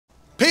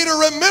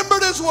Peter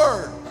remembered his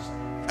words,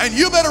 and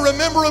you better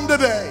remember them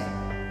today.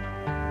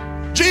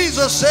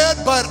 Jesus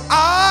said, but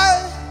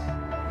I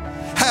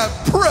have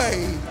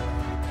prayed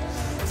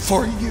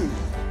for you.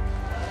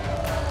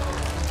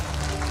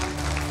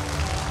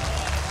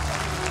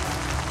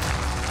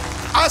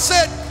 I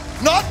said,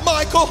 not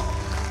Michael,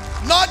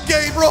 not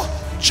Gabriel.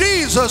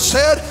 Jesus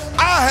said,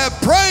 I have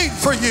prayed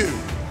for you,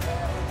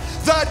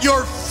 that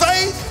your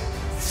faith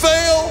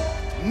fail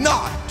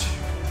not.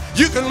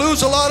 You can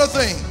lose a lot of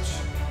things.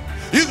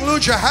 You can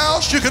lose your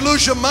house, you can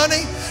lose your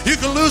money, you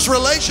can lose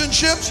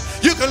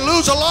relationships, you can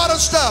lose a lot of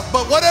stuff,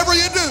 but whatever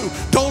you do,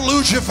 don't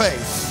lose your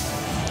faith.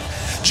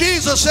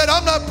 Jesus said,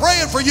 I'm not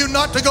praying for you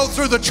not to go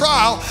through the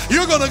trial.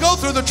 You're going to go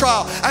through the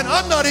trial. And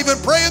I'm not even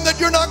praying that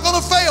you're not going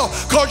to fail,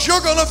 because you're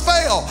going to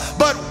fail.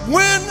 But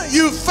when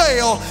you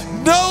fail,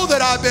 know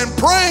that I've been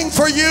praying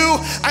for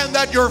you and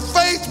that your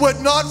faith would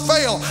not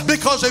fail.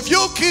 Because if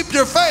you'll keep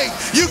your faith,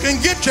 you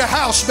can get your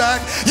house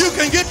back. You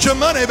can get your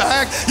money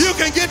back. You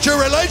can get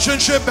your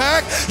relationship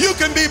back. You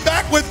can be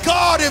back with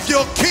God if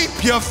you'll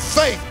keep your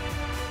faith.